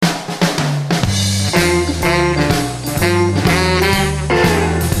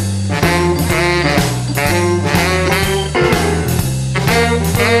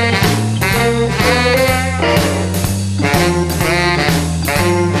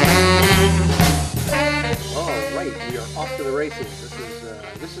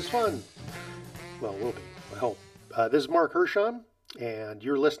racing. This is fun. Well, will be, I hope. This is Mark Hershon, and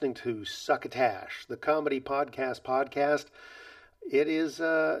you're listening to Succotash, the comedy podcast. It is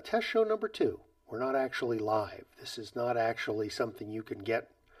test show number 2. We're not actually live. This is not actually something you can get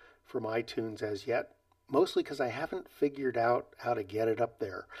from iTunes as yet, mostly because I haven't figured out how to get it up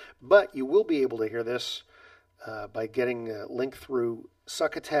there. But you will be able to hear this by getting a link through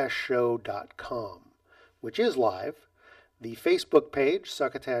succotashshow.com, which is live. The Facebook page,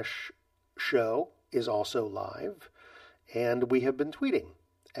 Succotash Show, is also live. And we have been tweeting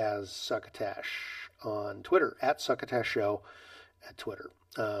as Succotash on Twitter, at Succotash Show at Twitter.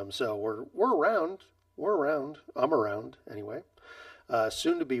 So we're around. We're around. I'm around, anyway.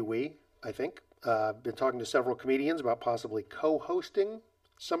 Soon to be we, I think. I've been talking to several comedians about possibly co-hosting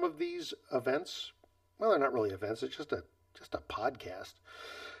some of these events. Well, they're not really events. It's just a podcast.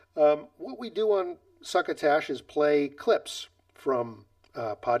 What we do on Succotash is play clips from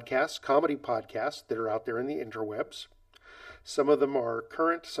podcasts, comedy podcasts that are out there in the interwebs. Some of them are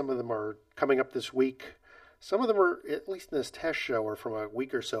current. Some of them are coming up this week. Some of them are, at least in this test show, are from a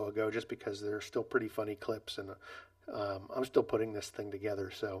week or so ago, just because they're still pretty funny clips, and I'm still putting this thing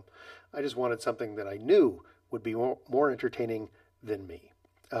together. So I just wanted something that I knew would be more entertaining than me.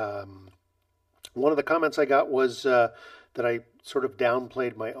 One of the comments I got was that I sort of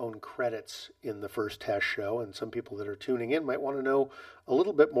downplayed my own credits in the first test show, and some people that are tuning in might want to know a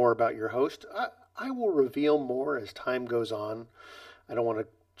little bit more about your host. I will reveal more as time goes on. I don't want to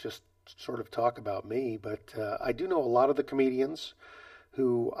just sort of talk about me, but I do know a lot of the comedians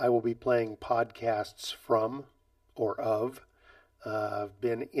who I will be playing podcasts from or of. I've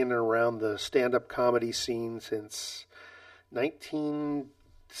been in and around the stand-up comedy scene since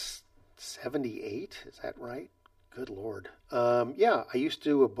 1978. Is that right? Good Lord. Yeah, I used to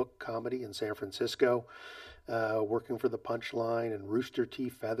do a book comedy in San Francisco, working for the Punchline and Rooster T.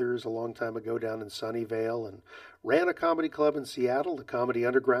 Feathers a long time ago down in Sunnyvale, and ran a comedy club in Seattle, the Comedy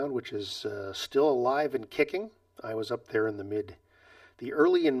Underground, which is still alive and kicking. I was up there in the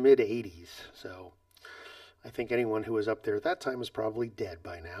early and mid 80s, so I think anyone who was up there at that time is probably dead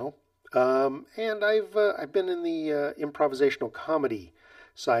by now. And I've been in the improvisational comedy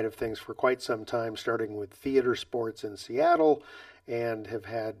side of things for quite some time, starting with theater sports in Seattle, and have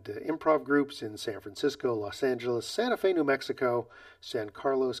had improv groups in San Francisco, Los Angeles, Santa Fe, New Mexico, San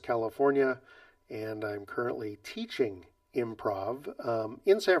Carlos, California, and I'm currently teaching improv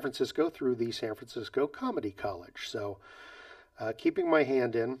in San Francisco through the San Francisco Comedy College. So keeping my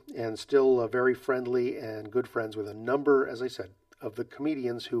hand in, and still very friendly and good friends with a number, as I said, of the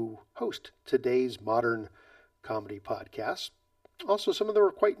comedians who host today's modern comedy podcasts. Also, some of them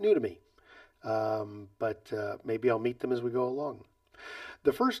are quite new to me, but maybe I'll meet them as we go along.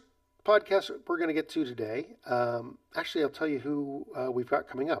 The first podcast we're going to get to today, actually, I'll tell you who we've got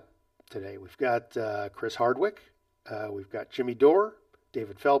coming up today. We've got Chris Hardwick, we've got Jimmy Dore,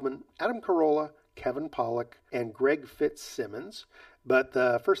 David Feldman, Adam Carolla, Kevin Pollak, and Greg Fitzsimmons. But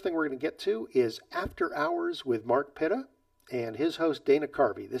the first thing we're going to get to is After Hours with Mark Pitta and his host Dana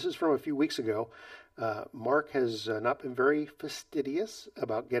Carvey. This is from a few weeks ago. Mark has not been very fastidious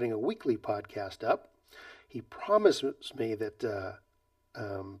about getting a weekly podcast up. He promises me that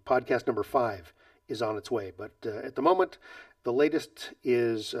podcast number 5 is on its way. But at the moment, the latest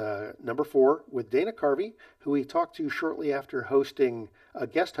is number 4 with Dana Carvey, who we talked to shortly after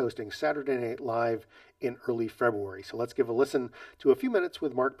guest hosting Saturday Night Live in early February. So let's give a listen to a few minutes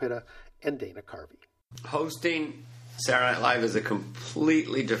with Mark Pitta and Dana Carvey. Hosting Saturday Night Live is a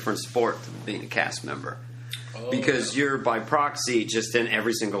completely different sport than being a cast member. Because you're by proxy just in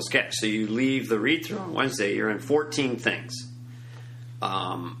every single sketch. So you leave the read-through on Wednesday, you're in 14 things.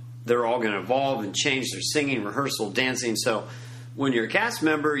 They're all going to evolve and change. Their singing, rehearsal, dancing. So when you're a cast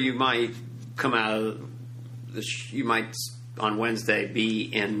member, you might come out of you might on Wednesday be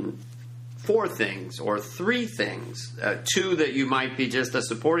in 4 things or 3 things. 2 that you might be just a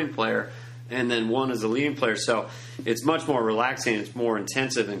supporting player, and then 1 as a leading player. So it's much more relaxing. It's more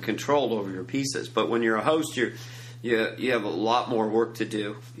intensive and controlled over your pieces. But when you're a host, you have a lot more work to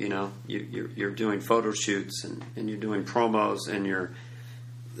do. You know, you're doing photo shoots and you're doing promos, and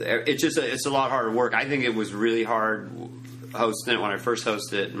it's a lot harder work. I think it was really hard hosting it when I first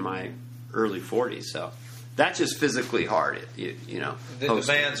hosted it in my early 40s. So that's just physically hard. The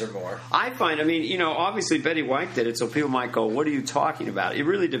demands are more. I find, obviously Betty White did it, so people might go, "What are you talking about?" It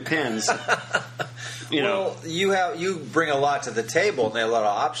really depends. Well, you bring a lot to the table, and they have a lot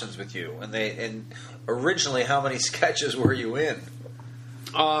of options with you. And originally, how many sketches were you in?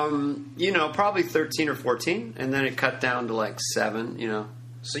 Probably 13 or 14, and then it cut down to like 7.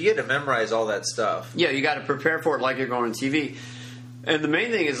 So you had to memorize all that stuff. Yeah, you got to prepare for it like you're going on TV. And the main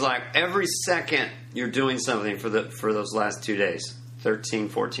thing is, like, every second you're doing something for those last 2 days, 13,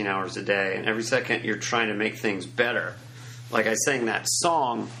 14 hours a day, and every second you're trying to make things better. Like I sang that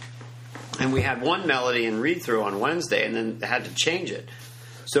song, and we had one melody in read-through on Wednesday, and then had to change it.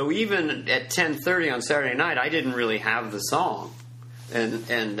 So even at 10:30 on Saturday night, I didn't really have the song. And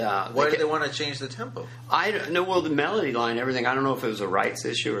why did they want to change the tempo? I don't know. Well, the melody line, everything. I don't know if it was a rights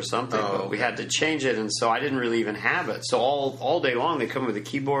issue or something, but we had to change it, and so I didn't really even have it. So all day long, they come with a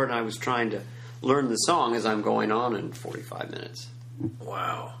keyboard, and I was trying to learn the song as I'm going on in 45 minutes.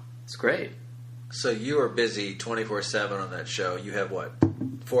 Wow, it's great. So you are busy 24/7 on that show. You have what,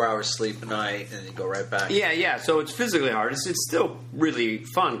 4 hours sleep a night, and then you go right back. Yeah. So it's physically hard. It's still really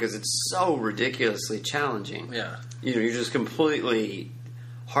fun because it's so ridiculously challenging. Yeah. You know, you just completely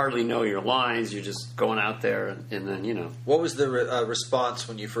hardly know your lines. You're just going out there, and then, you know. What was the response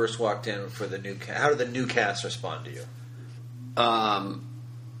when you first walked in for the new cast? How did the new cast respond to you?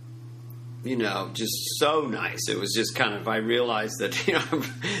 You know, just so nice. It was just kind of, I realized that, you know,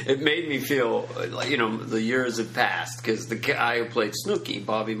 it made me feel like, you know, the years had passed, because the guy who played Snooky,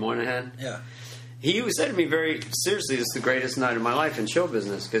 Bobby Moynihan, he said to me very seriously, "This is the greatest night of my life in show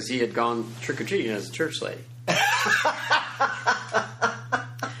business," because he had gone trick-or-treating as a church lady.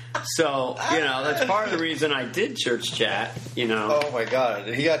 So, you know, that's part of the reason I did Church Chat, you know. Oh my God.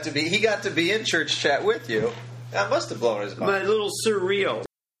 He got to be in Church Chat with you. That must have blown his mind. But a little surreal.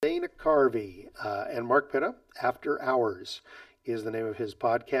 Dana Carvey and Mark Pitta, After Hours is the name of his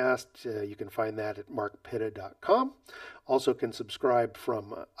podcast. You can find that at markpitta.com. Also can subscribe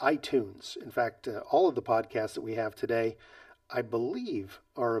from iTunes. In fact, all of the podcasts that we have today, I believe,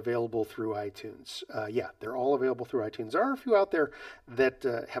 are available through iTunes. They're all available through iTunes. There are a few out there that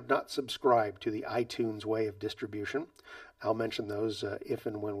have not subscribed to the iTunes way of distribution. I'll mention those if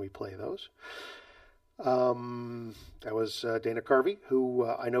and when we play those. That was Dana Carvey, who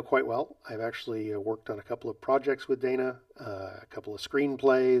I know quite well. I've actually worked on a couple of projects with Dana, a couple of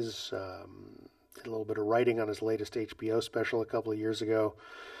screenplays, did a little bit of writing on his latest HBO special a couple of years ago.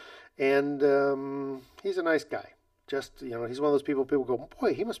 And he's a nice guy. Just, you know, he's one of those people go,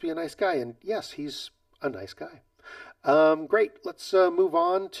 boy, he must be a nice guy. And yes, he's a nice guy. Great. Let's move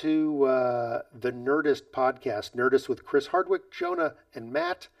on to the Nerdist podcast, Nerdist with Chris Hardwick, Jonah, and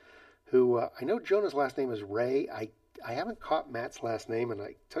Matt, who I know Jonah's last name is Ray. I haven't caught Matt's last name, and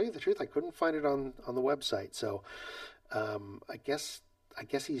I tell you the truth, I couldn't find it on the website. So I guess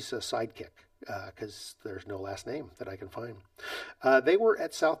he's a sidekick because there's no last name that I can find. They were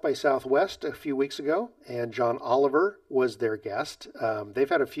at South by Southwest a few weeks ago, and John Oliver was their guest. They've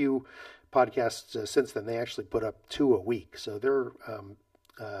had a few podcasts since then. They actually put up 2 a week, so they're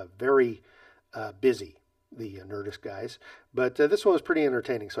very busy, the Nerdist guys. But this one was pretty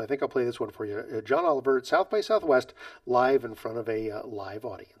entertaining, so I think I'll play this one for you. John Oliver at South by Southwest, live in front of a live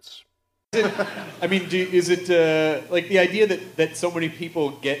audience. Is it like the idea that so many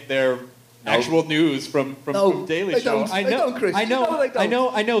people get their actual news from Daily Show? I know, Chris. I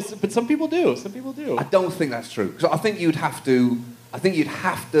know, but some people do. I don't think that's true. So I think you'd have to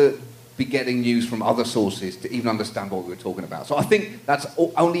be getting news from other sources to even understand what we were talking about. So I think that's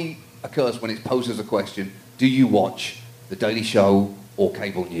only occurs when it poses a question: do you watch The Daily Show or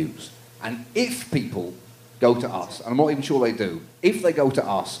cable news? And if people go to us, and I'm not even sure they do, if they go to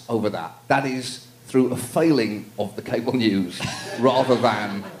us over that is through a failing of the cable news rather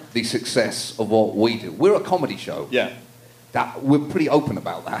than the success of what we do. We're a comedy show. Yeah. That we're pretty open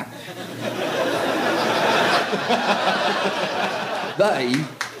about that. They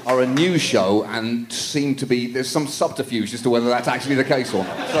are a news show and seem to be, there's some subterfuge as to whether that's actually the case or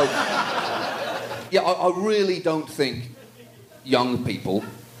not. So, yeah, I really don't think young people,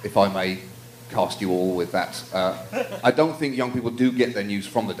 if I may cast you all with that, I don't think young people do get their news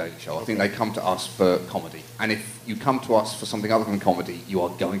from The Daily Show. I think they come to us for comedy. And if you come to us for something other than comedy, you are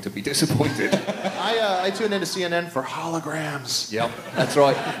going to be disappointed. I tune into CNN for holograms. Yep, that's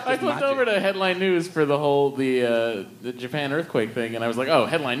right. I flipped over to Headline News for the Japan earthquake thing, and I was like, oh,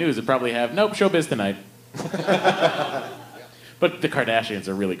 Headline News would probably have, nope, Showbiz Tonight. But the Kardashians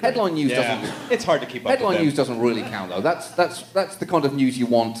are really great. Headline News doesn't... It's hard to keep up Headline with News doesn't really count, though. That's the kind of news you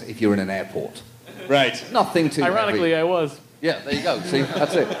want if you're in an airport. Right. Nothing too Ironically, heavy. I was. Yeah, there you go. See,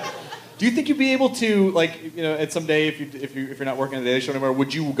 that's it. Do you think you'd be able to, like, you know, at some day, if you're not working at the Daily Show anymore,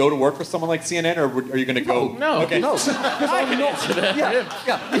 would you go to work for someone like CNN, or are you going to go? No. Okay. No. I can answer that for him.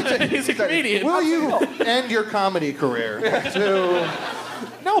 Yeah. He's a comedian. Will you end your comedy career to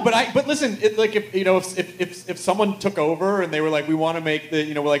No, but listen, like if someone took over and they were like, we want to make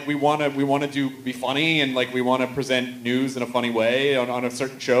we want to be funny and like we want to present news in a funny way on a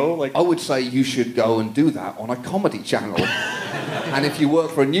certain show, like I would say you should go and do that on a comedy channel. And if you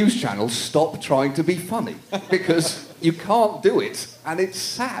work for a news channel, stop trying to be funny because you can't do it, and it's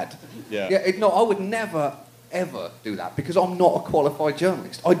sad. No, I would never ever do that because I'm not a qualified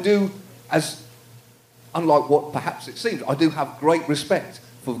journalist. I do, as unlike what perhaps it seems, I do have great respect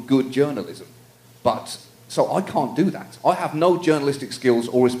for good journalism, but so I can't do that. I have no journalistic skills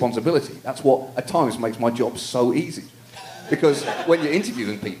or responsibility. That's what at times makes my job so easy. Because when you're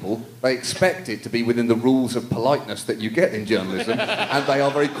interviewing people, they expect it to be within the rules of politeness that you get in journalism, and they are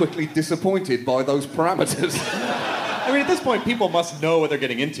very quickly disappointed by those parameters. I mean, at this point, people must know what they're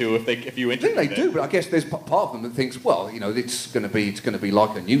getting into if you interview them. I think they do, but I guess there's part of them that thinks, well, it's going to be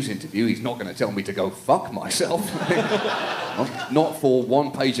like a news interview. He's not going to tell me to go fuck myself. Not for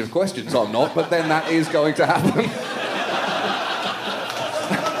one page of questions, I'm not, but then that is going to happen.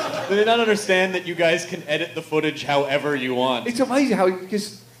 Do they not understand that you guys can edit the footage however you want? It's amazing how,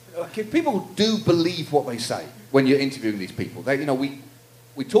 because people do believe what they say when you're interviewing these people.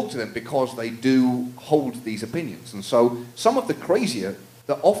 We talk to them because they do hold these opinions. And so some of the crazier,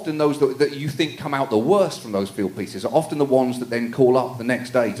 that often those that you think come out the worst from those field pieces are often the ones that then call up the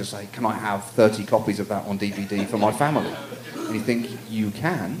next day to say, can I have 30 copies of that on DVD for my family? And you think, you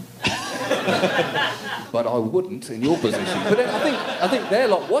can. But I wouldn't in your position. But then I think they're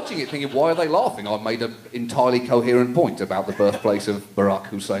like watching it thinking, why are they laughing? I've made an entirely coherent point about the birthplace of Barack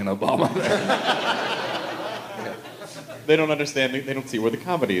Hussein Obama. They don't understand. They don't see where the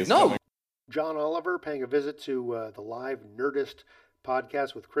comedy is. No. Coming. John Oliver paying a visit to the live Nerdist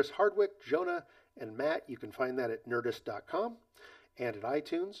podcast with Chris Hardwick, Jonah, and Matt. You can find that at nerdist.com and at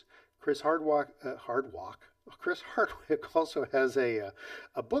iTunes. Chris Hardwick also has a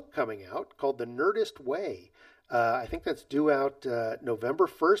book coming out called The Nerdist Way. I think that's due out November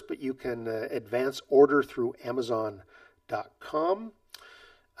 1st, but you can advance order through Amazon.com.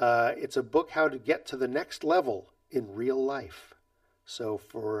 It's a book how to get to the next level in real life. So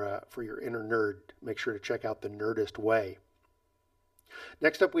for your inner nerd, make sure to check out The Nerdist Way.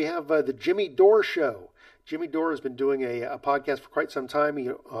 Next up, we have the Jimmy Dore Show. Jimmy Dore has been doing a podcast for quite some time. He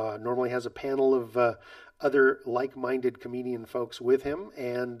normally has a panel of other like-minded comedian folks with him,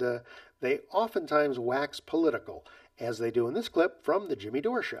 and they oftentimes wax political, as they do in this clip from the Jimmy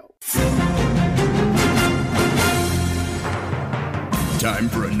Dore Show. Time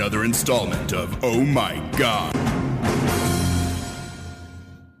for another installment of Oh My God.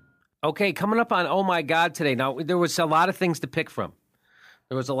 Okay, coming up on Oh My God today. Now, there was a lot of things to pick from.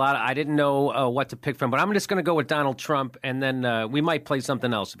 There was a lot I didn't know what to pick from, but I'm just going to go with Donald Trump, and then we might play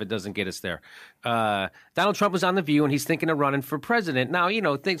something else if it doesn't get us there. Donald Trump was on The View, and he's thinking of running for president. Now,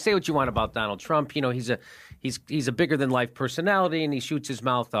 say what you want about Donald Trump. He's a bigger-than-life personality, and he shoots his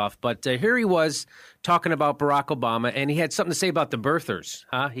mouth off. But here he was talking about Barack Obama, and he had something to say about the birthers.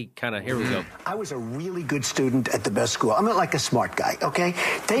 Here we go. I was a really good student at the best school. I'm not like a smart guy, okay?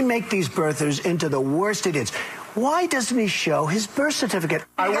 They make these birthers into the worst idiots. Why doesn't he show his birth certificate?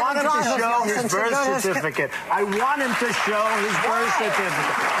 I want him to show his birth certificate. I want him to show his birth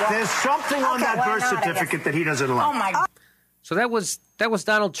certificate. There's something on that birth certificate that he doesn't like. Oh my God. So that was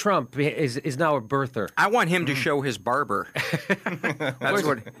Donald Trump is now a birther. I want him to show his barber. That's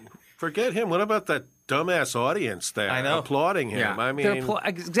what. Forget him. What about that dumbass audience there applauding him? Yeah. I mean,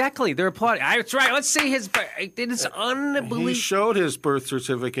 exactly. They're applauding. That's right. Let's see his. It is unbelievable. He showed his birth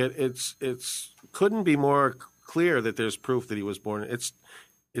certificate. It's couldn't be more clear that there's proof that he was born. It's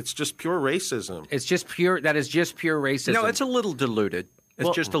just pure racism. It's just pure. That is just pure racism. No, it's a little diluted.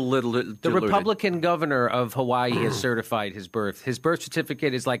 It's just a little diluted. The Republican governor of Hawaii has certified his birth. His birth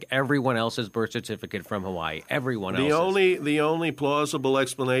certificate is like everyone else's birth certificate from Hawaii. Everyone else's. The only plausible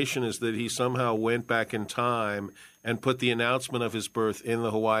explanation is that he somehow went back in time and put the announcement of his birth in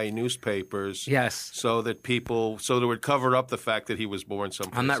the Hawaii newspapers. Yes. So that they would cover up the fact that he was born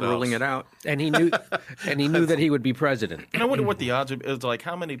someplace I'm not ruling it out. And he knew that he would be president. And I wonder what the odds are. Like,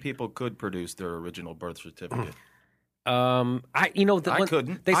 how many people could produce their original birth certificate? I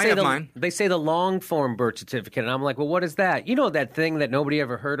couldn't. I have mine. They say the long form birth certificate, and I'm like, well, what is that? You know that thing that nobody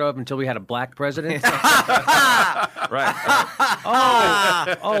ever heard of until we had a black president? Right.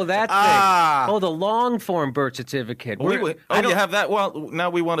 Oh, that thing. Oh, the long form birth certificate. You have that? Well,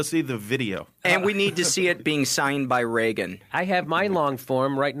 now we want to see the video. And we need to see it being signed by Reagan. I have my long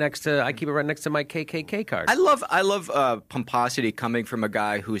form right next to. I keep it right next to my KKK card. I love pomposity coming from a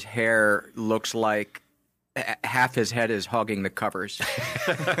guy whose hair looks like half his head is hogging the covers.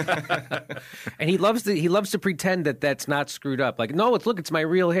 And he loves to pretend that that's not screwed up. Like, no, it's my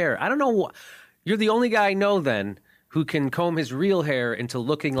real hair. I don't know. You're the only guy I know then who can comb his real hair into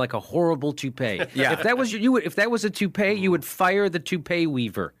looking like a horrible toupee. Yeah. If that was if that was a toupee, you would fire the toupee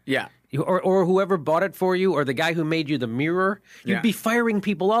weaver. Yeah. Or whoever bought it for you, or the guy who made you the mirror, you'd be firing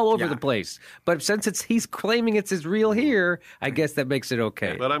people all over the place. But since he's claiming it's his real hair, I guess that makes it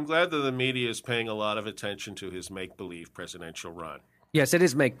okay. But I'm glad that the media is paying a lot of attention to his make-believe presidential run. Yes, it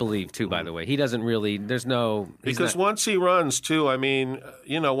is make-believe, too, by the way. He doesn't really, Because once he runs, too, I mean,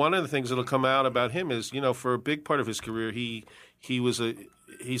 one of the things that'll come out about him is, for a big part of his career,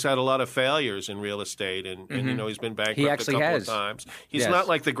 he's had a lot of failures in real estate, and he's been bankrupt a couple of times. He's not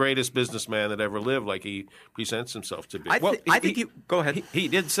like the greatest businessman that ever lived, like he presents himself to be. Go ahead. He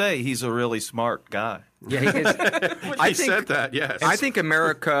did say he's a really smart guy. Yeah, he is. He said that. Yes, I think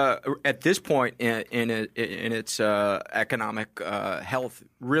America at this point in its economic health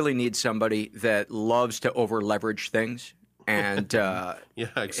really needs somebody that loves to over leverage things and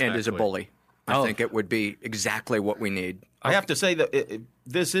exactly. and is a bully. I think it would be exactly what we need. I have to say that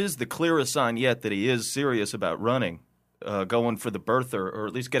this is the clearest sign yet that he is serious about running, going for the birther, or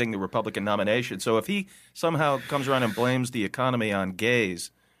at least getting the Republican nomination. So if he somehow comes around and blames the economy on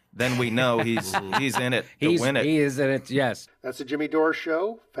gays, then we know he's in it to win it. He is in it, yes. That's the Jimmy Dore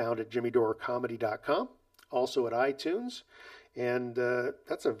Show, found at jimmydorecomedy.com, also at iTunes. And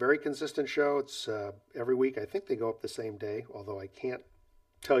that's a very consistent show. It's every week. I think they go up the same day, although I can't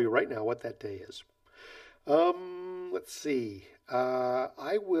tell you right now what that day is. Let's see.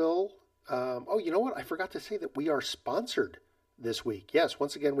 I will. You know what? I forgot to say that we are sponsored this week. Yes,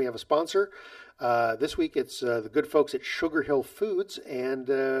 once again, we have a sponsor. This week it's the good folks at Sugar Hill Foods, and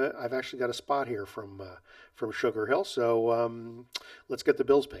I've actually got a spot here from Sugar Hill. So let's get the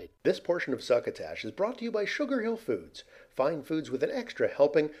bills paid. This portion of Succotash is brought to you by Sugar Hill Foods. Fine foods with an extra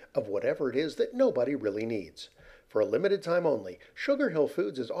helping of whatever it is that nobody really needs. For a limited time only, Sugar Hill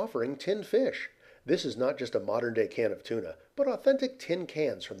Foods is offering tinned fish. This is not just a modern-day can of tuna, but authentic tin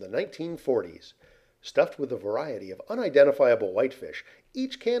cans from the 1940s. Stuffed with a variety of unidentifiable whitefish,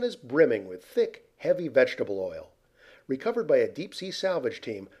 each can is brimming with thick, heavy vegetable oil. Recovered by a deep-sea salvage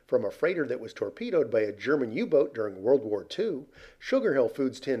team from a freighter that was torpedoed by a German U-boat during World War II, Sugar Hill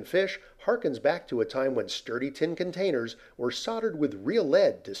Foods tinned fish harkens back to a time when sturdy tin containers were soldered with real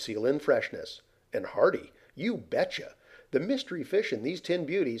lead to seal in freshness. And hearty, you betcha! The mystery fish in these tin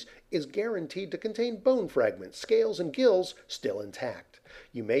beauties is guaranteed to contain bone fragments, scales, and gills still intact.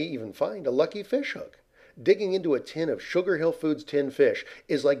 You may even find a lucky fish hook. Digging into a tin of Sugar Hill Foods tinned fish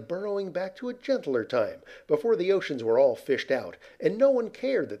is like burrowing back to a gentler time, before the oceans were all fished out, and no one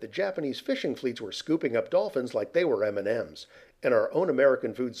cared that the Japanese fishing fleets were scooping up dolphins like they were M&Ms. And our own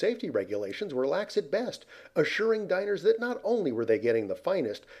American food safety regulations were lax at best, assuring diners that not only were they getting the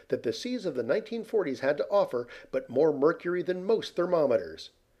finest that the seas of the 1940s had to offer, but more mercury than most thermometers.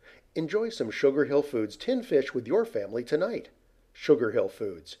 Enjoy some Sugar Hill Foods tinned fish with your family tonight. Sugar Hill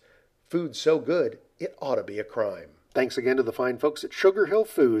Foods. Food so good, it ought to be a crime. Thanks again to the fine folks at Sugar Hill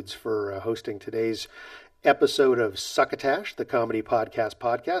Foods for hosting today's episode of Succotash, the comedy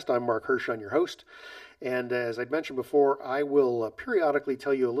podcast. I'm Mark Hirschon, your host. And as I'd mentioned before, I will periodically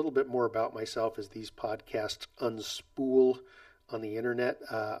tell you a little bit more about myself as these podcasts unspool on the internet.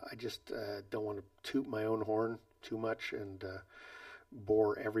 I just don't want to toot my own horn too much and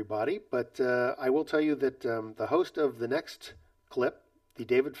bore everybody. But I will tell you that the host of the next clip, the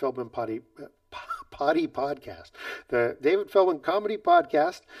David Feldman Potty Podcast, the David Feldman Comedy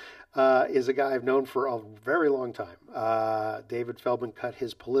Podcast, is a guy I've known for a very long time. David Feldman cut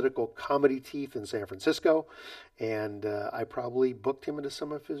his political comedy teeth in San Francisco, and I probably booked him into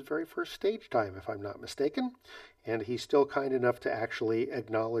some of his very first stage time, if I'm not mistaken. And he's still kind enough to actually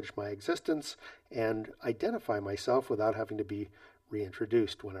acknowledge my existence and identify myself without having to be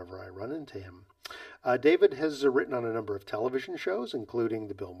reintroduced whenever I run into him. David has written on a number of television shows, including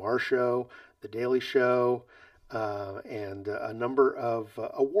The Bill Maher Show, The Daily Show, and a number of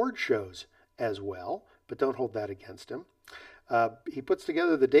award shows as well, but don't hold that against him. He puts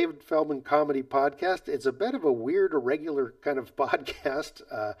together the David Feldman Comedy Podcast. It's a bit of a weird, irregular kind of podcast.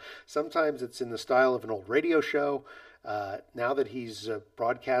 Sometimes it's in the style of an old radio show. Now that he's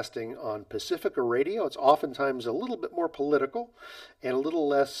broadcasting on Pacifica Radio, it's oftentimes a little bit more political and a little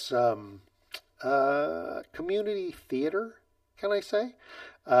less community theater, can I say?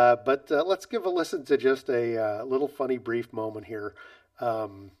 But let's give a listen to just a little funny, brief moment here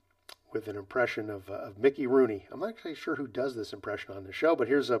with an impression of Mickey Rooney. I'm not actually sure who does this impression on the show, but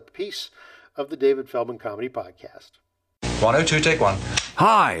here's a piece of the David Feldman Comedy Podcast. 102, take 1.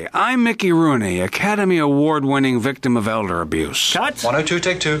 Hi, I'm Mickey Rooney, Academy Award-winning victim of elder abuse. Cut. 102,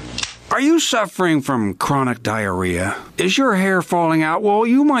 take 2. Are you suffering from chronic diarrhea? Is your hair falling out? Well,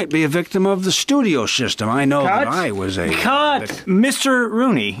 you might be a victim of the studio system. I know that I was a... Cut! Mr.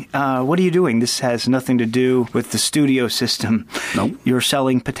 Rooney, what are you doing? This has nothing to do with the studio system. Nope. You're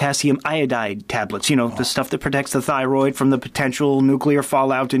selling potassium iodide tablets. You know, the stuff that protects the thyroid from the potential nuclear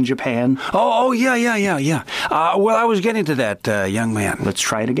fallout in Japan. Oh, yeah. Well, I was getting to that, young man. Let's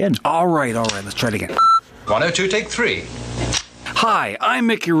try it again. All right, let's try it again. 102, take 3. Hi, I'm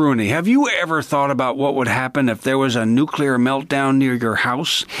Mickey Rooney. Have you ever thought about what would happen if there was a nuclear meltdown near your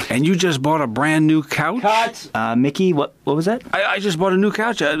house and you just bought a brand new couch? Cut! Mickey, what was that? I just bought a new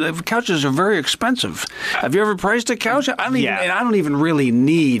couch. Couches are very expensive. Have you ever priced a couch? I don't even really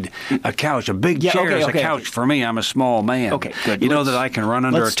need a couch. A big chair is a couch for me. I'm a small man. Okay, good. You know that I can run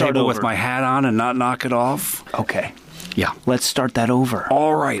under a table with over. my hat on and not knock it off? Okay. Yeah. Let's start that over.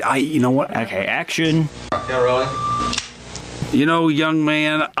 All right. You know what? Okay, action. Yeah, rolling. You know, young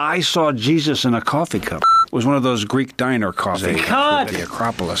man, I saw Jesus in a coffee cup. It was one of those Greek diner coffee cups with the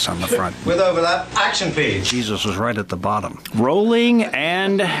Acropolis on the front. With overlap, action, please. Jesus was right at the bottom. Rolling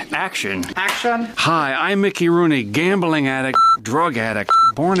and action. Action. Hi, I'm Mickey Rooney, gambling addict, drug addict,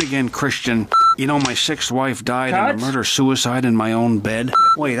 born-again Christian. You know, my sixth wife died in a murder-suicide in my own bed.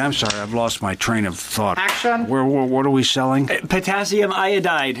 Wait, I'm sorry, I've lost my train of thought. Action. What are we selling? Potassium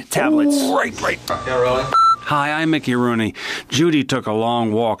iodide tablets. Oh, right. Yeah, rolling. Hi, I'm Mickey Rooney. Judy took a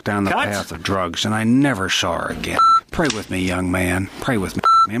long walk down the path of drugs, and I never saw her again. Pray with me, young man. Pray with me.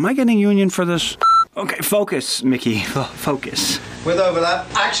 Am I getting union for this? Okay, focus, Mickey. Focus. With overlap,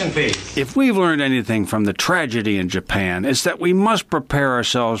 action, please. If we've learned anything from the tragedy in Japan, it's that we must prepare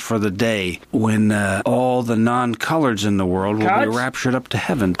ourselves for the day when all the non-coloreds in the world will be raptured up to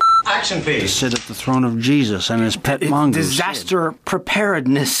heaven. Action, please. To sit at the throne of Jesus and his pet mongoose. Disaster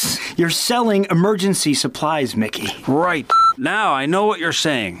preparedness. You're selling emergency supplies, Mickey. Right. Now I know what you're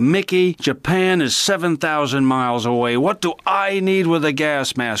saying. Mickey, Japan is 7,000 miles away. What do I need with a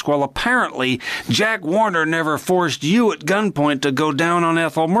gas mask? Well, apparently, Jack Warner never forced you at gunpoint to go down on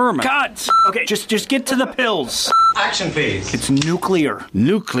Ethel Merman. Cut! Okay, just get to the pills. Action, please. It's nuclear.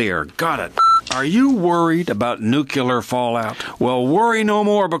 Nuclear. Got it. Are you worried about nuclear fallout? Well, worry no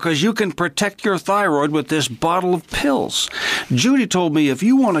more because you can protect your thyroid with this bottle of pills. Judy told me if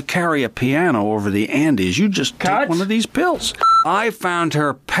you want to carry a piano over the Andes, you just take one of these pills. I found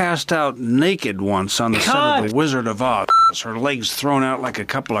her passed out naked once on the set of The Wizard of Oz. Her legs thrown out like a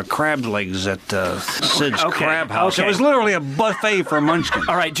couple of crab legs at Sid's Crab House. It was literally a buffet for munchkins.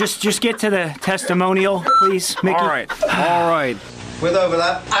 All right, just get to the testimonial, please, Mickey. All right. With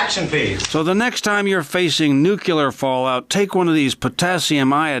overlap, action, please. So the next time you're facing nuclear fallout, take one of these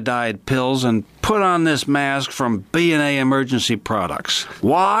potassium iodide pills and put on this mask from B&A Emergency Products.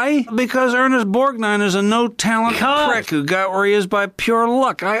 Why? Because Ernest Borgnine is a no-talent prick who got where he is by pure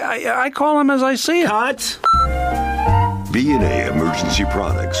luck. I call him as I see it. Cut. B&A Emergency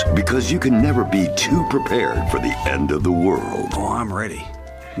Products, because you can never be too prepared for the end of the world. Oh, I'm ready.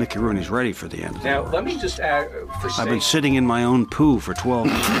 Mickey Rooney's ready for the end of the world. Now, let me just add... I've been sitting in my own poo for 12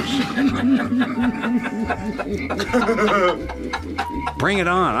 years. Bring it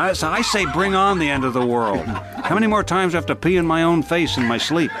on. I say bring on the end of the world. How many more times do I have to pee in my own face in my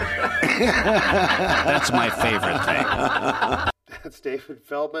sleep? That's my favorite thing. That's David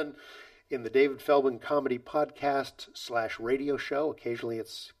Feldman in the David Feldman Comedy Podcast / radio show. Occasionally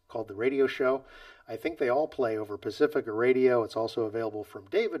it's called The Radio Show. I think they all play over Pacifica Radio. It's also available from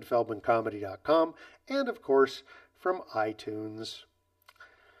davidfeldmancomedy.com and, of course, from iTunes.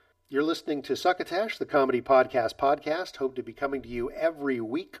 You're listening to Succotash, the Comedy Podcast. Hope to be coming to you every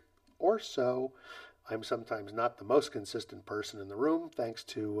week or so. I'm sometimes not the most consistent person in the room, thanks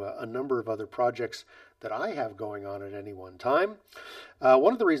to a number of other projects that I have going on at any one time.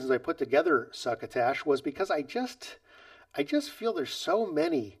 One of the reasons I put together Succotash was because I just feel there's so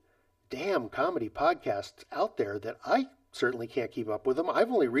many damn comedy podcasts out there that I certainly can't keep up with them. I've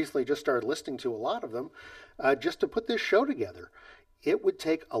only recently just started listening to a lot of them just to put this show together. It would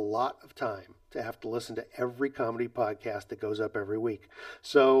take a lot of time to have to listen to every comedy podcast that goes up every week.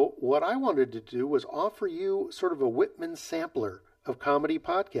 So what I wanted to do was offer you sort of a Whitman sampler of comedy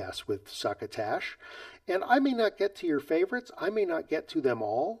podcasts with Succotash. And I may not get to your favorites. I may not get to them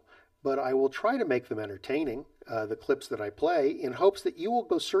all, but I will try to make them entertaining, the clips that I play, in hopes that you will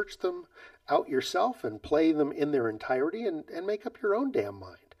go search them out yourself and play them in their entirety and make up your own damn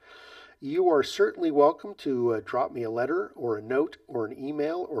mind. You are certainly welcome to drop me a letter or a note or an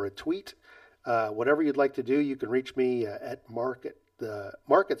email or a tweet. Whatever you'd like to do, you can reach me at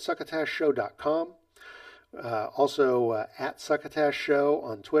mark@succotashshow.com, Also, at Succotash Show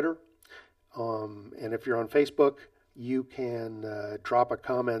on Twitter. And if you're on Facebook, you can drop a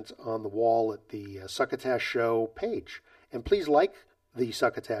comment on the wall at the Succotash Show page. And please like the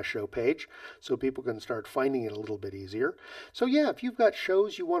Succotash Show page so people can start finding it a little bit easier. So yeah, if you've got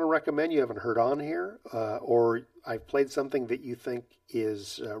shows you want to recommend you haven't heard on here, or I've played something that you think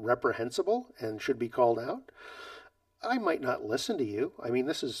is reprehensible and should be called out, I might not listen to you. I mean,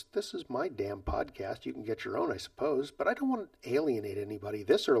 this is my damn podcast. You can get your own, I suppose, but I don't want to alienate anybody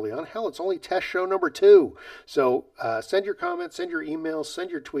this early on. Hell, it's only test show number 2. So send your comments, send your emails,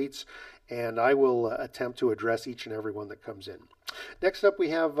 send your tweets, and I will attempt to address each and every one that comes in. Next up, we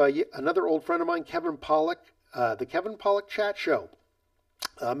have another old friend of mine, Kevin Pollak, the Kevin Pollak Chat Show.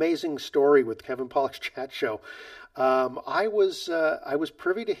 Amazing story with Kevin Pollak's Chat Show. I was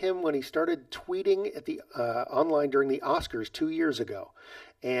privy to him when he started tweeting at the online during the Oscars 2 years ago,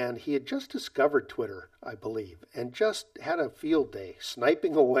 and he had just discovered Twitter, I believe, and just had a field day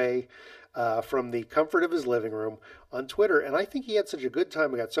sniping away from the comfort of his living room on Twitter. And I think he had such a good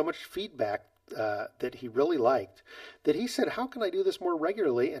time. I got so much feedback that he really liked, that he said, how can I do this more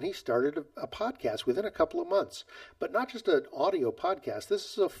regularly? And he started a podcast within a couple of months. But not just an audio podcast.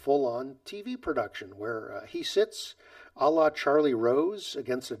 This is a full-on TV production where he sits a la Charlie Rose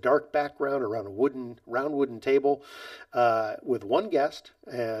against a dark background around a round wooden table with one guest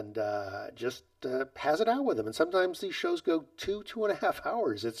and just has it out with him. And sometimes these shows go 2.5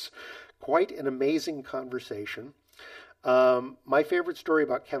 hours. It's quite an amazing conversation. My favorite story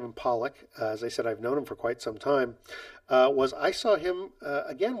about Kevin Pollak, as I said, I've known him for quite some time, was I saw him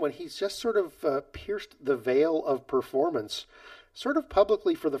again when he's just sort of pierced the veil of performance sort of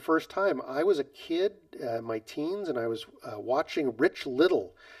publicly for the first time. I was a kid in my teens, and I was watching Rich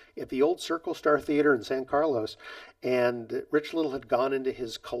Little at the old Circle Star Theater in San Carlos, and Rich Little had gone into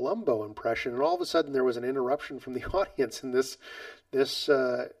his Columbo impression, and all of a sudden there was an interruption from the audience, and this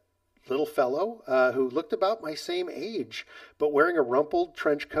little fellow who looked about my same age, but wearing a rumpled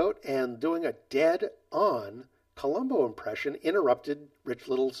trench coat and doing a dead-on Columbo impression, interrupted Rich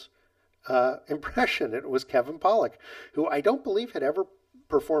Little's impression. It was Kevin Pollak, who I don't believe had ever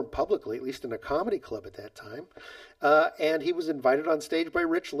performed publicly, at least in a comedy club at that time. And he was invited on stage by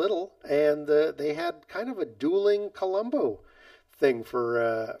Rich Little, and they had kind of a dueling Columbo thing for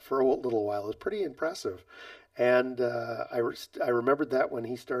a little while. It was pretty impressive. And I remembered that when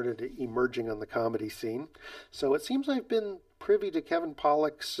he started emerging on the comedy scene. So it seems I've been privy to Kevin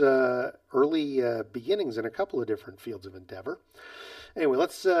Pollak's early beginnings in a couple of different fields of endeavor. Anyway,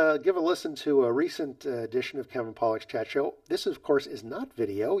 let's give a listen to a recent edition of Kevin Pollak's Chat Show. This, of course, is not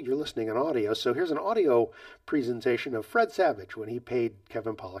video. You're listening on audio. So here's an audio presentation of Fred Savage when he paid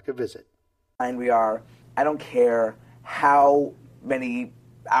Kevin Pollak a visit. And I don't care how many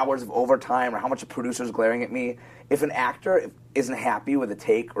hours of overtime or how much a producer's glaring at me. If an actor isn't happy with a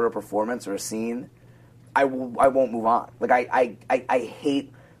take or a performance or a scene, I won't move on. Like I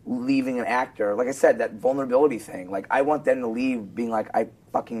hate leaving an actor. Like I said, that vulnerability thing. Like I want them to leave being like, I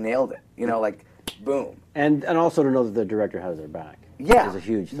fucking nailed it. You know, like boom. And also to know that the director has their back. Yeah, is a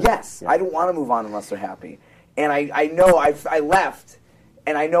huge thing. Yes, yeah. I don't want to move on unless they're happy. And I know I left,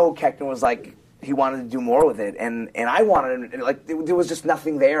 and I know Keckner was like, he wanted to do more with it, and I wanted, like, there was just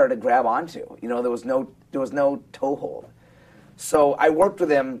nothing there to grab onto. You know, there was no toehold. So I worked with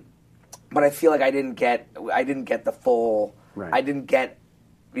him, but I feel like I didn't get the full. Right. I didn't get,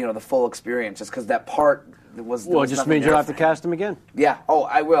 the full experience just because that part was. Well, it just means you'll have to cast him again. Yeah. Oh,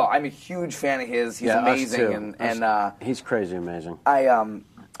 I will. I'm a huge fan of his. He's amazing, and he's crazy amazing.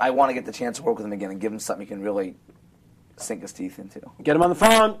 I want to get the chance to work with him again and give him something he can really sink his teeth into. Get him on the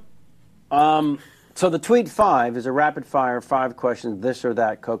phone. So the Tweet 5 is a rapid-fire 5 questions, this or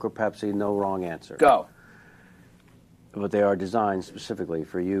that, Coke or Pepsi, no wrong answer. Go. But they are designed specifically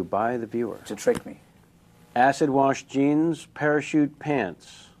for you by the viewer. To trick me. Acid-wash jeans, parachute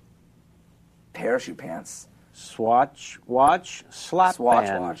pants. Parachute pants. Swatch watch, slap Swatch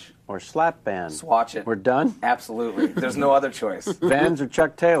band. watch. Or slap band. Swatch it. We're done? Absolutely. There's no other choice. Vans or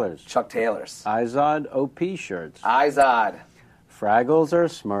Chuck Taylors? Chuck Taylors. Izod OP shirts. Izod. Fraggles or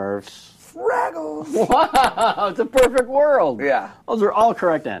Smurfs? Fraggles. Wow, it's a perfect world. Yeah. Those are all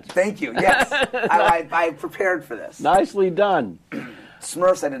correct answers. Thank you. Yes. I prepared for this. Nicely done.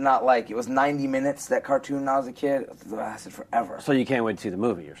 Smurfs I did not like. It was 90 minutes, that cartoon when I was a kid. It lasted forever. So you can't wait to see the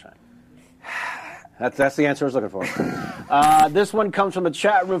movie, you're saying? That's the answer I was looking for. This one comes from the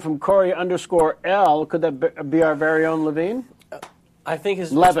chat room from Corey _L. Could that be our very own Levine? I think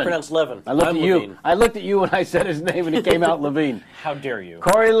it's Levin. pronounced Levin. I looked I'm at you. Levine. I looked at you when I said his name, and it came out Levine. How dare you?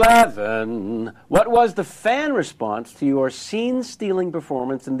 Corey Levin. What was the fan response to your scene-stealing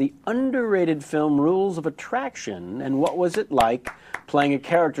performance in the underrated film Rules of Attraction, and what was it like playing a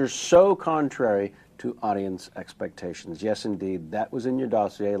character so contrary to audience expectations? Yes, indeed. That was in your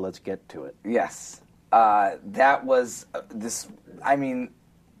dossier. Let's get to it. Yes. That was this. I mean,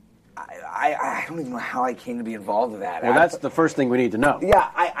 I don't even know how I came to be involved with that. Well, that's the first thing we need to know.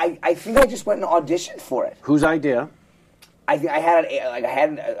 Yeah, I think I just went and auditioned for it. Whose idea? I had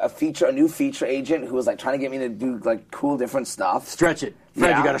a new feature agent who was like trying to get me to do like cool different stuff. Stretch it, Fred.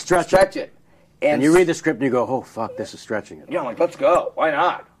 Yeah, You got to stretch it. And you read the script and you go, "Oh fuck, this is stretching it." Yeah, I'm like, let's go. Why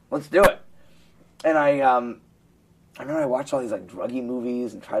not? Let's do it. And I remember I watched all these like druggy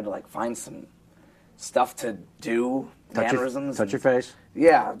movies and tried to like find some stuff to do, mannerisms. Touch your face.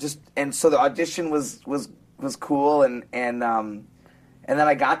 Yeah, and so the audition was cool, and then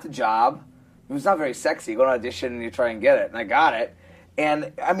I got the job. It was not very sexy. You go to audition and you try and get it, and I got it.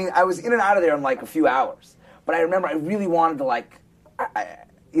 And I mean, I was in and out of there in like a few hours. But I remember I really wanted to like,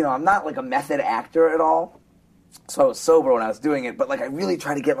 I'm not like a method actor at all, so I was sober when I was doing it. But like, I really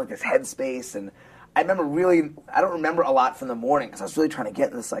tried to get like this headspace, and I remember I don't remember a lot from the morning because I was really trying to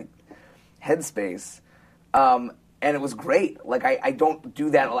get in this like headspace. And it was great. Like, I don't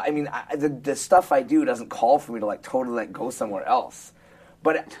do that a lot. I mean, the stuff I do doesn't call for me to, like, totally, like, go somewhere else.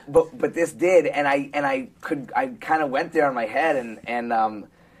 But this did, and I kind of went there in my head, and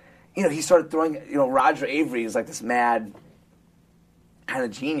he started throwing, Roger Avery is, like, this mad kind of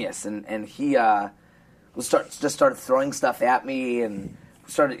genius, and he just started throwing stuff at me, and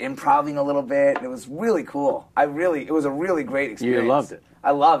started improvising a little bit, and it was really cool. It was a really great experience. You loved it. I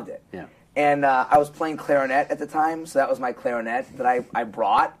loved it. Yeah. And I was playing clarinet at the time, so that was my clarinet that I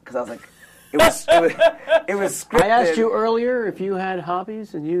brought because I was like, it was scripted. I asked you earlier if you had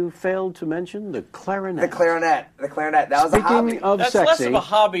hobbies, and you failed to mention the clarinet. The clarinet. That was a hobby. Speaking of That's sexy, less of a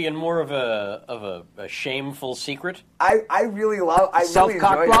hobby and more of a shameful secret. I really love. I self really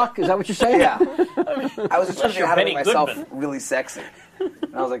cock enjoyed block. It. Is that what you're saying? Yeah. I was just trying to figure out how to make myself Goodman. really sexy.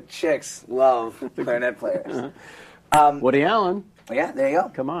 And I was like, chicks love clarinet players. Woody Allen. Yeah, there you go.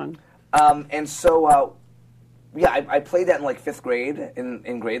 Come on. And so, I played that in like 5th grade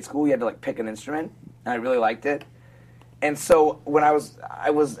in grade school. You had to like pick an instrument, and I really liked it. And so when I was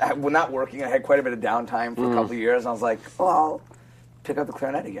not working, I had quite a bit of downtime for a couple of years. And I was like, I'll pick up the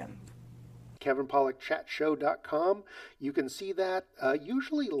clarinet again. KevinPollockChatShow.com. You can see that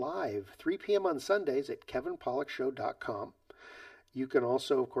usually live, 3 p.m. on Sundays at KevinPollockShow.com. You can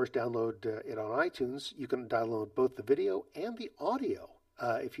also, of course, download it on iTunes. You can download both the video and the audio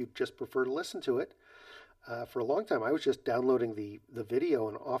if you just prefer to listen to it. For a long time, I was just downloading the video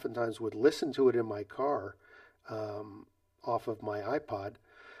and oftentimes would listen to it in my car off of my iPod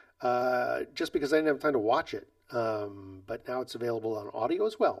just because I didn't have time to watch it. But now it's available on audio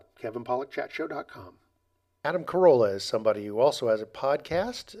as well, KevinPollockChatShow.com. Adam Carolla is somebody who also has a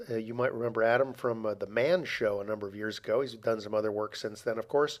podcast. You might remember Adam from The Man Show a number of years ago. He's done some other work since then, of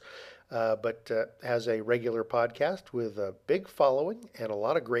course, but has a regular podcast with a big following and a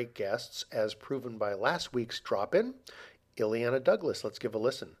lot of great guests, as proven by last week's drop-in, Ileana Douglas. Let's give a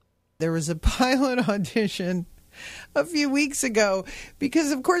listen. There was a pilot audition a few weeks ago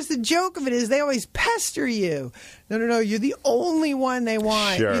because, of course, the joke of it is they always pester you. No, you're the only one they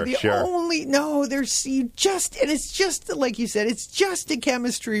want. Sure, you're the only. No, there's and it's just like you said, it's just a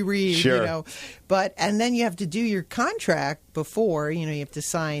chemistry read. Sure. And then you have to do your contract before. You have to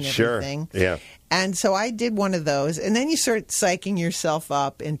sign everything. Sure. Yeah. And so I did one of those, and then you start psyching yourself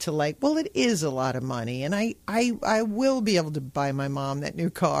up into like, well, it is a lot of money, and I will be able to buy my mom that new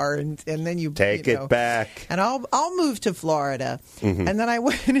car, and then you take it back, and I'll move to Florida, and then I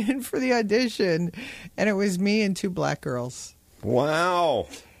went in for the audition, and it was me and 2 black girls. Wow.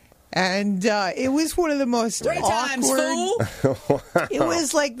 And it was one of the most awkward. It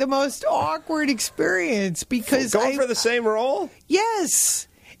was like the most awkward experience because going for the same role. Yes.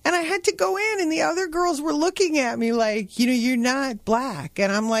 And I had to go in, and the other girls were looking at me like, you're not black.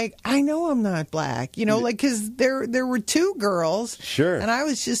 And I'm like, I know I'm not black, because there were 2 girls. Sure. And I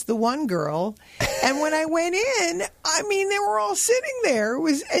was just the one girl. And when I went in, they were all sitting there.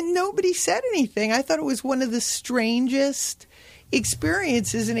 And nobody said anything. I thought it was one of the strangest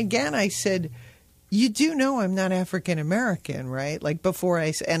experiences. And again, I said, You do know I'm not African American, right? Like before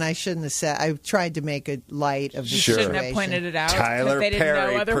I shouldn't have said. I tried to make a light of the Shouldn't situation. have pointed it out. Tyler they didn't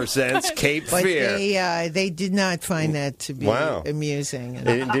Perry know presents Cape But Fear. they did not find that to be amusing.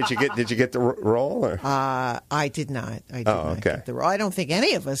 And did you get the role? Or? I did not. I did not get the role. I don't think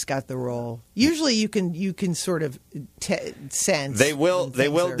any of us got the role. Usually, you can sort of sense. They will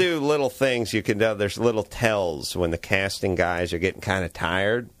do little things. You can tell. There's little tells when the casting guys are getting kind of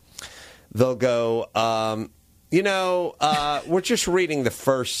tired. They'll go, we're just reading the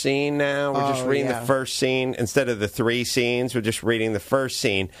first scene now. We're just reading the first scene instead of the 3 scenes. We're just reading the first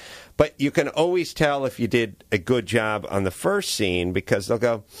scene. But you can always tell if you did a good job on the first scene because they'll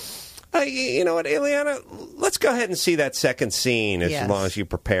go, you know what, Ileana, let's go ahead and see that second scene as long as you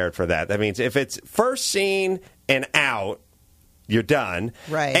prepared for that. That means if it's first scene and out, you're done.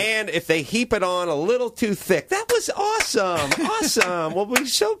 Right. And if they heap it on a little too thick, that was awesome. Awesome. Well, we're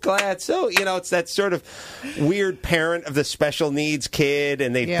so glad. So, it's that sort of weird parent of the special needs kid,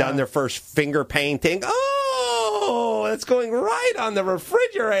 and they've done their first finger painting. Oh, that's going right on the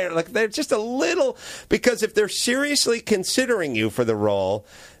refrigerator. Like, they're just a little, because if they're seriously considering you for the role,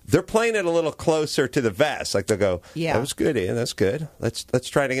 they're playing it a little closer to the vest. Like, they'll go, that was good, Ian. That's good. Let's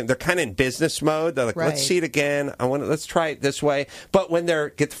try it again. They're kind of in business mode. They're like, let's see it again. Let's try it this way. But when they're,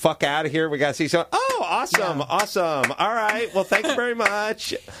 get the fuck out of here, we got to see something. Oh, awesome. Awesome. All right. Well, thank you very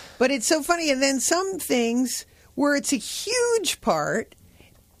much. But it's so funny. And then some things where it's a huge part,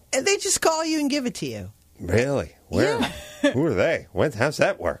 and they just call you and give it to you. Really? Where? Who are they? How's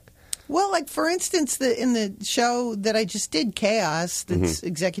that work? Well, like, for instance, in the show that I just did, Chaos, that's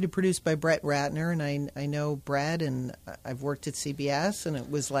executive produced by Brett Ratner, and I know Brett, and I've worked at CBS, and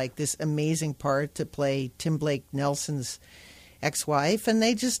it was like this amazing part to play Tim Blake Nelson's ex-wife, and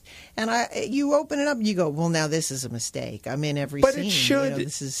you open it up and you go, well, now this is a mistake. I'm in every scene. It should.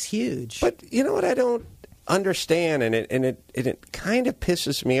 This is huge. But you know what I don't understand, and it kind of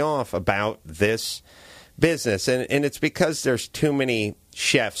pisses me off about this business, and it's because there's too many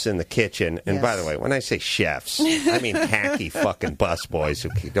chefs in the kitchen. And by the way, when I say chefs, I mean hacky fucking busboys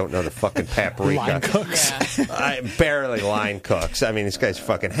who don't know the fucking paprika. Line cooks. Barely line cooks. I mean, this guy's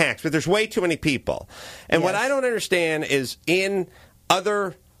fucking hacks. But there's way too many people. And what I don't understand is in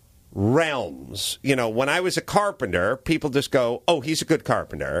other realms, when I was a carpenter, people just go, oh, he's a good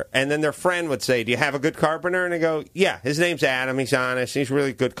carpenter. And then their friend would say, do you have a good carpenter? And they go, yeah, his name's Adam. He's honest. He's a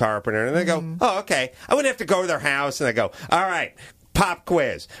really good carpenter. And they go, oh, okay. I wouldn't have to go to their house. And they go, all right, pop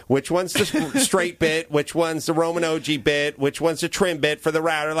quiz. Which one's the straight bit? Which one's the Roman OG bit? Which one's the trim bit for the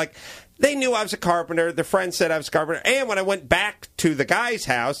router? Like, they knew I was a carpenter. The friend said I was a carpenter. And when I went back to the guy's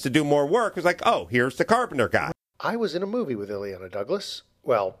house to do more work, it was like, oh, here's the carpenter guy. I was in a movie with Ileana Douglas.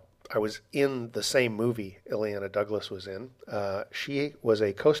 Well, I was in the same movie Ileana Douglas was in. She was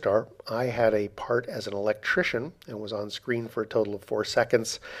a co-star. I had a part as an electrician and was on screen for a total of 4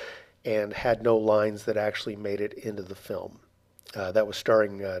 seconds and had no lines that actually made it into the film. That was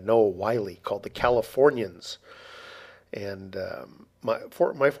starring Noah Wiley, called The Californians. And my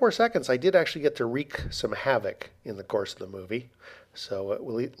 4 seconds, I did actually get to wreak some havoc in the course of the movie. So at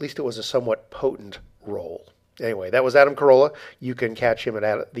least it was a somewhat potent role. Anyway, that was Adam Carolla. You can catch him at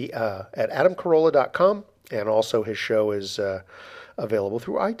adamcarolla.com, and also his show is available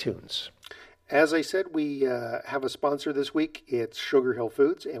through iTunes. As I said, we have a sponsor this week. It's Sugar Hill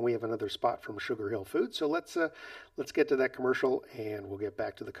Foods, and we have another spot from Sugar Hill Foods. So let's get to that commercial, and we'll get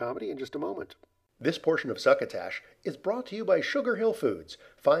back to the comedy in just a moment. This portion of Succotash is brought to you by Sugar Hill Foods.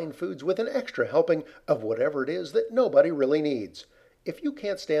 Fine foods with an extra helping of whatever it is that nobody really needs. If you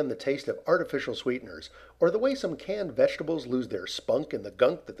can't stand the taste of artificial sweeteners, or the way some canned vegetables lose their spunk in the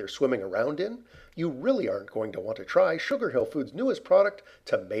gunk that they're swimming around in, you really aren't going to want to try Sugar Hill Foods' newest product,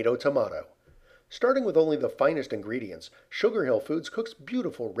 Tomato Tomato. Starting with only the finest ingredients, Sugar Hill Foods cooks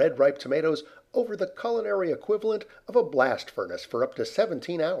beautiful red ripe tomatoes over the culinary equivalent of a blast furnace for up to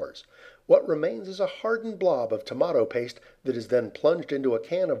 17 hours. What remains is a hardened blob of tomato paste that is then plunged into a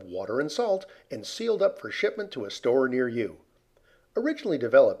can of water and salt and sealed up for shipment to a store near you. Originally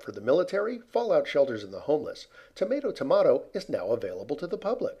developed for the military, fallout shelters, and the homeless, Tomato Tomato is now available to the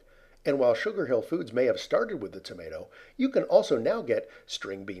public. And while Sugar Hill Foods may have started with the tomato, you can also now get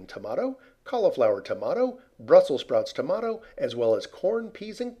string bean tomato, cauliflower tomato, Brussels sprouts tomato, as well as corn,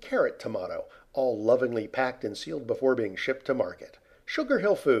 peas, and carrot tomato, all lovingly packed and sealed before being shipped to market. Sugar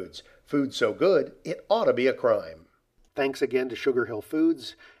Hill Foods. Food so good, it ought to be a crime. Thanks again to Sugar Hill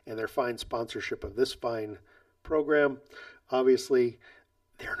Foods and their fine sponsorship of this fine program. Obviously,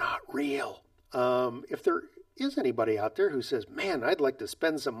 they're not real. If there is anybody out there who says, man, I'd like to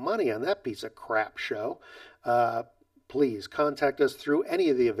spend some money on that piece of crap show, please contact us through any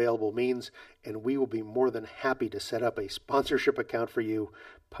of the available means, and we will be more than happy to set up a sponsorship account for you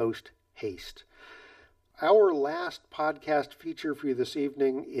post-haste. Our last podcast feature for you this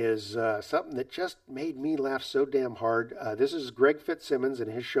evening is something that just made me laugh so damn hard. This is Greg Fitzsimmons and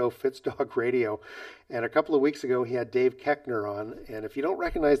his show Fitzdog Radio. And a couple of weeks ago, he had Dave Koechner on. And if you don't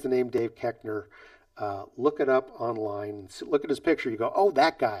recognize the name Dave Koechner, look it up online. Look at his picture. You go, oh,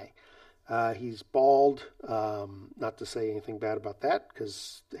 that guy. He's bald. Not to say anything bad about that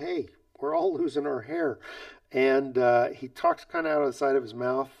because, hey, we're all losing our hair. And he talks kind of out of the side of his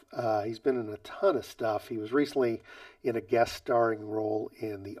mouth. He's been in a ton of stuff. He was recently in a guest starring role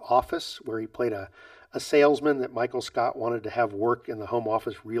in The Office, where he played a salesman that Michael Scott wanted to have work in the home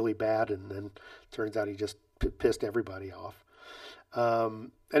office really bad, and then turns out he just pissed everybody off.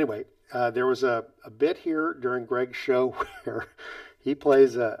 Anyway, there was a bit here during Greg's show where he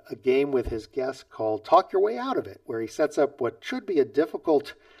plays a game with his guests called Talk Your Way Out of It, where he sets up what should be a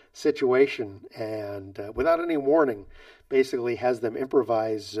difficult situation and without any warning basically has them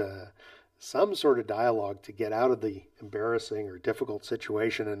improvise some sort of dialogue to get out of the embarrassing or difficult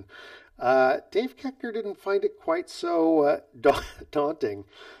situation. And Dave Koechner didn't find it quite so daunting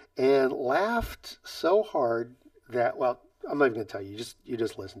and laughed so hard that, well, I'm not even going to tell you. You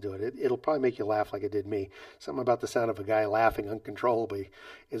just listen to it. It'll probably make you laugh like it did me. Something about the sound of a guy laughing uncontrollably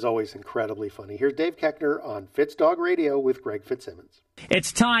is always incredibly funny. Here's Dave Koechner on Fitzdog Radio with Greg Fitzsimmons.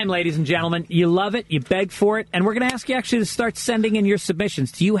 It's time, ladies and gentlemen. You love it. You beg for it. And we're going to ask you actually to start sending in your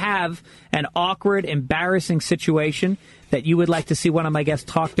submissions. Do you have an awkward, embarrassing situation that you would like to see one of my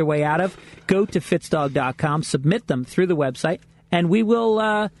guests talk their way out of? Go to fitzdog.com, submit them through the website, and we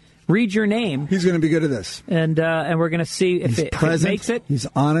will read your name. He's going to be good at this. And we're going to see if it makes it. He's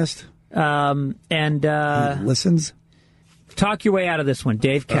honest. And he listens. Talk your way out of this one,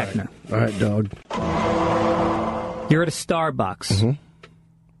 Dave Koechner. All right, dog. You're at a Starbucks. Mm-hmm.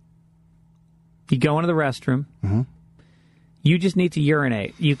 You go into the restroom. Mm-hmm. You just need to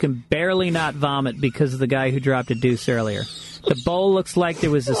urinate. You can barely not vomit because of the guy who dropped a deuce earlier. The bowl looks like there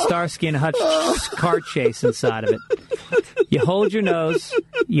was a Starsky and Hutch car chase inside of it. You hold your nose,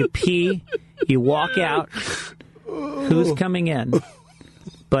 you pee, you walk out. Who's coming in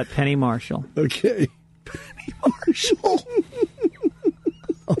but Penny Marshall? Okay. Penny Marshall.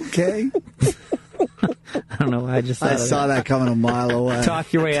 Okay. I don't know why I just thought I saw that coming a mile away.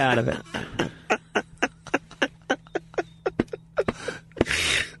 Talk your way out of it.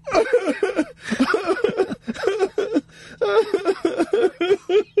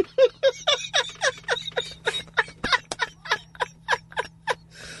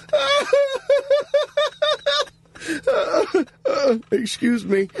 Excuse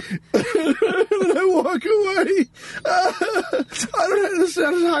me. And I walk away. I don't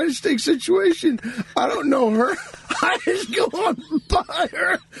understand a high-stakes situation. I don't know her. I just go on by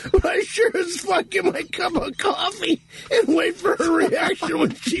her, but I sure as fuck get my cup of coffee and wait for her reaction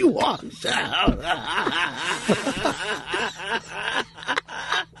when she walks out.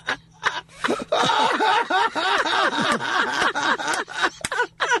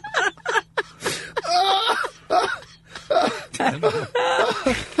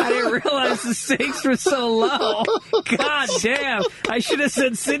 I didn't realize the stakes were so low. God damn. I should have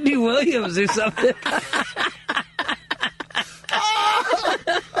said Cindy Williams or something.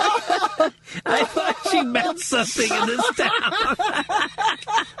 I thought she meant something in this town.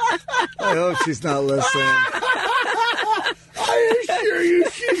 I hope she's not listening. I assure you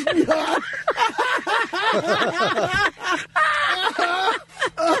she's not.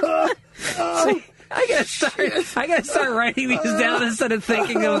 See, I gotta start writing these down instead of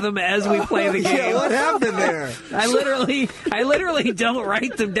thinking of them as we play the game. Yeah, what happened there? I literally don't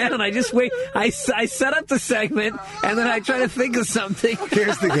write them down. I just wait. I set up the segment and then I try to think of something.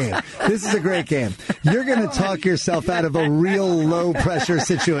 Here's the game. This is a great game. You're going to talk yourself out of a real low pressure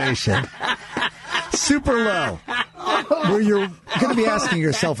situation. Super low. Where you're going to be asking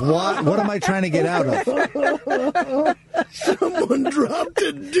yourself, what am I trying to get out of? Someone dropped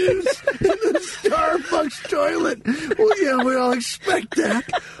a deuce in the Starbucks toilet. Well, yeah, we all expect that.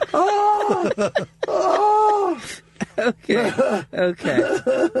 Oh. Okay.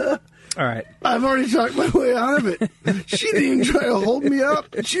 All right. I've already talked my way out of it. She didn't even try to hold me up.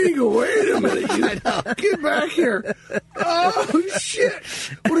 She didn't go, wait a minute, you get back here. Oh, shit.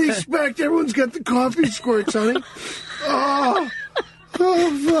 What do you expect? Everyone's got the coffee squirts, honey. Oh,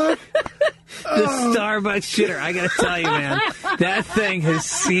 fuck. The Starbucks shitter. I gotta tell you, man, that thing has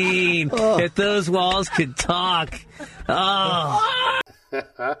seen if those walls could talk. Oh.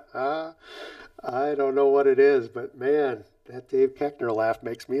 I don't know what it is, but man, That Dave Koechner laugh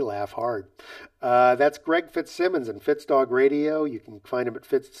makes me laugh hard. That's Greg Fitzsimmons and FitzDog Radio. You can find him at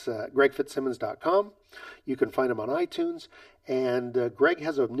gregfitzsimmons.com. You can find him on iTunes. And Greg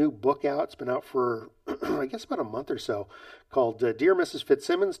has a new book out. It's been out for, I guess, about a month or so, called Dear Mrs.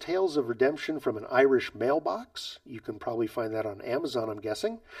 Fitzsimmons, Tales of Redemption from an Irish Mailbox. You can probably find that on Amazon, I'm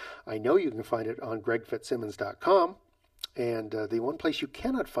guessing. I know you can find it on gregfitzsimmons.com. And the one place you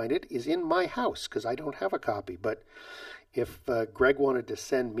cannot find it is in my house, because I don't have a copy. But if Greg wanted to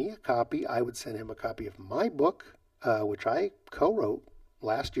send me a copy, I would send him a copy of my book, which I co-wrote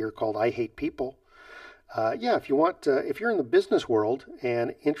last year, called I Hate People. If you want, if you're in the business world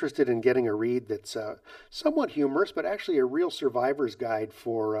and interested in getting a read that's somewhat humorous, but actually a real survivor's guide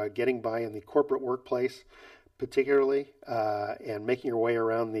for getting by in the corporate workplace, particularly, and making your way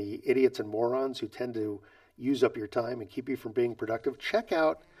around the idiots and morons who tend to use up your time and keep you from being productive, check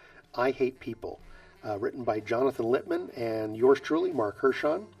out I Hate People, written by Jonathan Littman and yours truly, Mark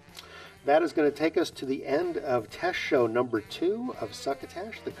Hershon. That is going to take us to the end of test show number 2 of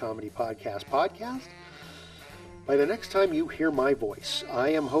Succotash, the comedy podcast. By the next time you hear my voice, I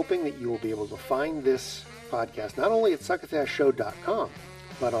am hoping that you will be able to find this podcast not only at succotashshow.com,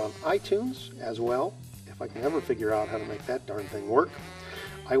 but on iTunes as well, if I can ever figure out how to make that darn thing work.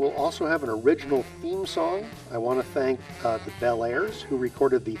 I will also have an original theme song. I want to thank the Bel Airs, who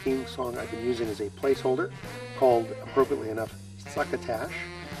recorded the theme song I've been using as a placeholder, called, appropriately enough, Succotash.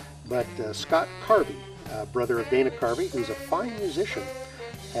 But Scott Carvey, brother of Dana Carvey, who's a fine musician,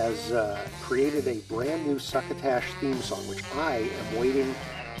 has created a brand new Succotash theme song, which I am waiting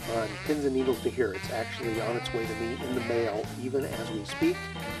on pins and needles to hear. It's actually on its way to me in the mail, even as we speak.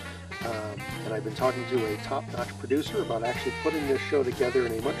 And I've been talking to a top-notch producer about actually putting this show together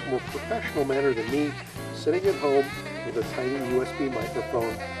in a much more professional manner than me, sitting at home with a tiny USB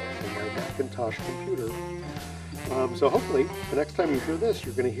microphone and my Macintosh computer. So hopefully, the next time you hear this,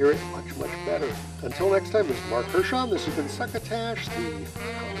 you're going to hear it much, much better. Until next time, this is Mark Hershon. This has been Succotash, the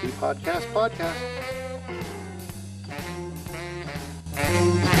Comedy Podcast.